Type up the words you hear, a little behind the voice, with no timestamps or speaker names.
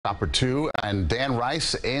Chopper 2 and Dan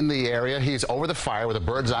Rice in the area. He's over the fire with a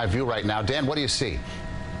bird's eye view right now. Dan, what do you see?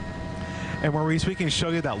 And Maurice, we can show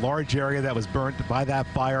you that large area that was burnt by that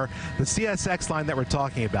fire. The CSX line that we're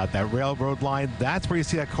talking about, that railroad line, that's where you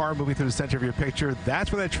see that car moving through the center of your picture.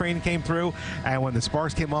 That's where that train came through. And when the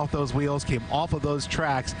sparks came off those wheels, came off of those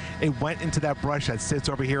tracks, it went into that brush that sits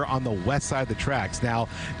over here on the west side of the tracks. Now,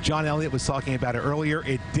 John Elliott was talking about it earlier.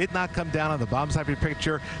 It did not come down on the bottom side of your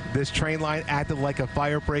picture. This train line acted like a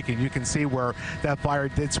fire break, and you can see where that fire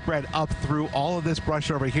did spread up through all of this brush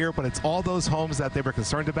over here. But it's all those homes that they were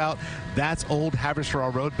concerned about. That's old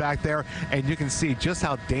Haverstraw Road back there, and you can see just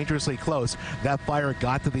how dangerously close that fire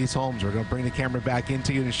got to these homes. We're going to bring the camera back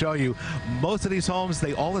into you to show you most of these homes.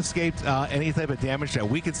 They all escaped any type of damage that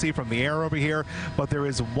we can see from the air over here, but there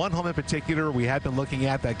is one home in particular we have been looking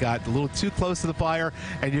at that got a little too close to the fire,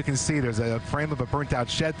 and you can see there's a frame of a burnt out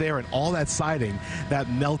shed there, and all that siding that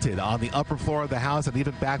melted on the upper floor of the house and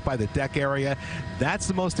even back by the deck area. That's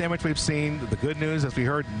the most damage we've seen. The good news, as we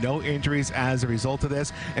heard, no injuries as a result of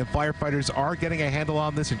this, and firefighters are getting a handle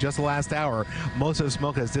on this in just the last hour. Most of the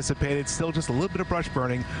smoke has dissipated. Still just a little bit of brush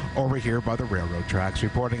burning over here by the railroad tracks.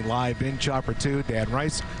 Reporting live in Chopper 2, Dan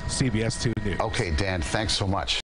Rice, CBS 2 News. Okay, Dan, thanks so much.